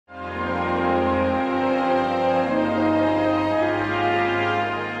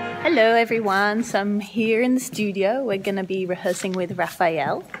Hello everyone, so I'm here in the studio. We're going to be rehearsing with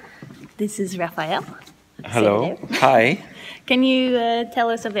Raphael. This is Raphael. Hello. Hi. Can you tell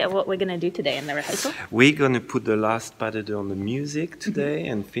us a bit of what we're going to do today in the rehearsal? We're going to put the last pas de deux on the music today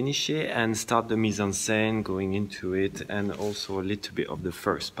and finish it and start the mise en scène, going into it, and also a little bit of the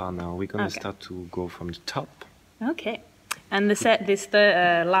first part now. We're going to start to go from the top. Okay. And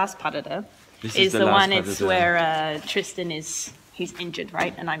the last pas de deux is the one where Tristan he's injured,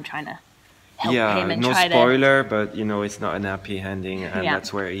 right? And I'm trying to help him and no spoiler, but you know, it's not an happy ending, and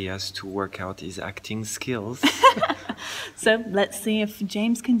that's where he has to work out his acting skills. So let's see if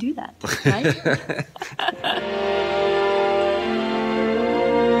James can do that, right?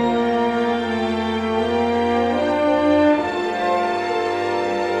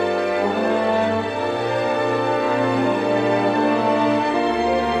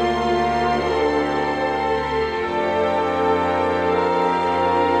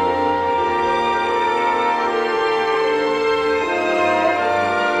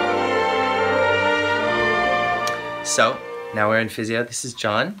 So, now we're in physio. This is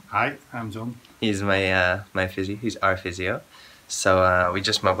John. Hi, I'm John. He's my physio. He's our physio. So we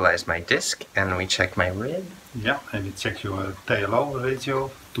just mobilized my disc and we checked my rib. Yeah, and we check your TLO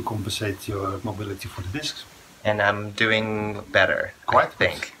ratio to compensate your mobility for the discs. And I'm doing better, I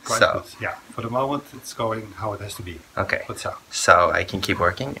think. Quite good. Yeah, for the moment it's going how it has to be. Okay. But so I can keep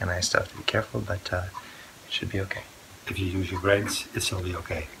working and I still have to be careful, but it should be okay. If you use your brains, it will be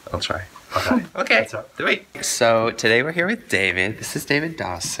okay. I'll try. Okay. Okay. Do it. So today we're here with David. This is David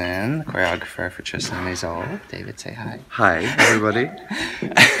Dawson, choreographer for Tristan and Isolde. David, say hi. Hi, everybody.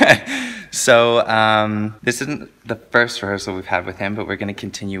 So this isn't the first rehearsal we've had with him, but we're going to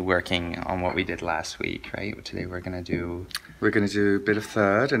continue working on what we did last week, right? Today we're going to do... We're going to do a bit of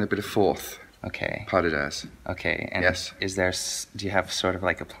third and a bit of fourth. Okay. Pas de deux. Okay. And yes. Do you have sort of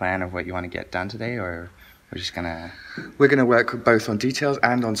like a plan of what you want to get done today, or... We're just gonna... We're gonna work both on details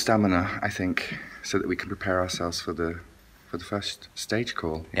and on stamina, I think, so that we can prepare ourselves for the first stage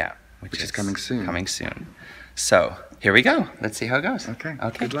call. Yeah, which is coming soon. Coming soon. So here we go. Let's see how it goes. Okay.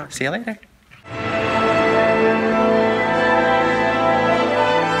 Good luck. See you later.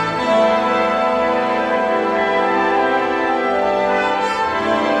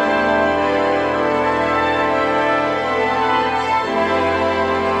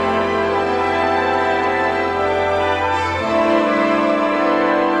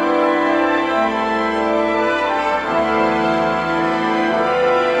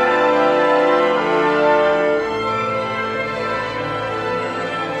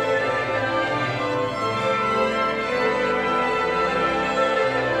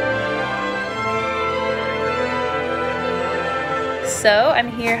 So I'm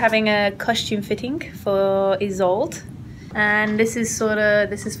here having a costume fitting for Isolde, and this is for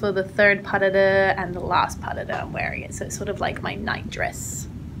the third pas de deux and the last pas de deux I'm wearing it, so it's sort of like my night dress.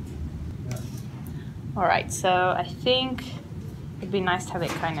 All right, so I think it'd be nice to have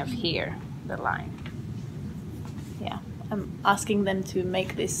it kind of here, the line. Yeah, I'm asking them to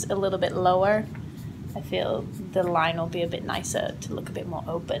make this a little bit lower. I feel the line will be a bit nicer to look a bit more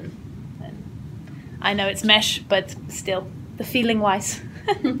open. And I know it's mesh, but still. The feeling wise.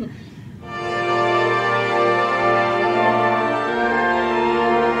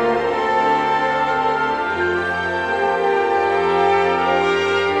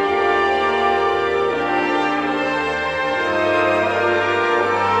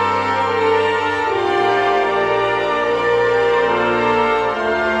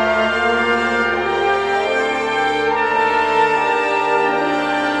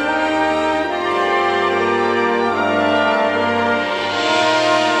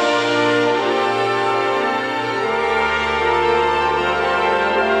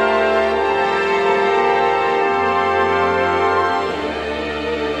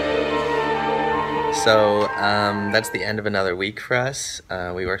 So that's the end of another week for us.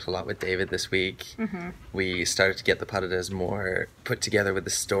 We worked a lot with David this week. Mm-hmm. We started to get the pas de deux more put together with the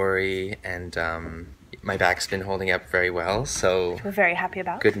story, and my back's been holding up very well. So we're very happy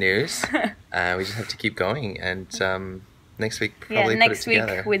about. Good news. We just have to keep going, and next week probably next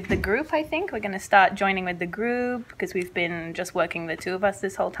week with the group. I think we're going to start joining with the group because we've been just working the two of us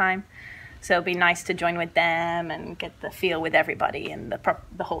this whole time. So it'll be nice to join with them and get the feel with everybody and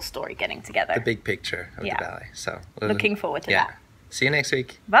the whole story getting together. The big picture of the ballet. So looking forward to that. See you next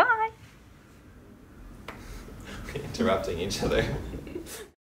week. Bye. Interrupting each other.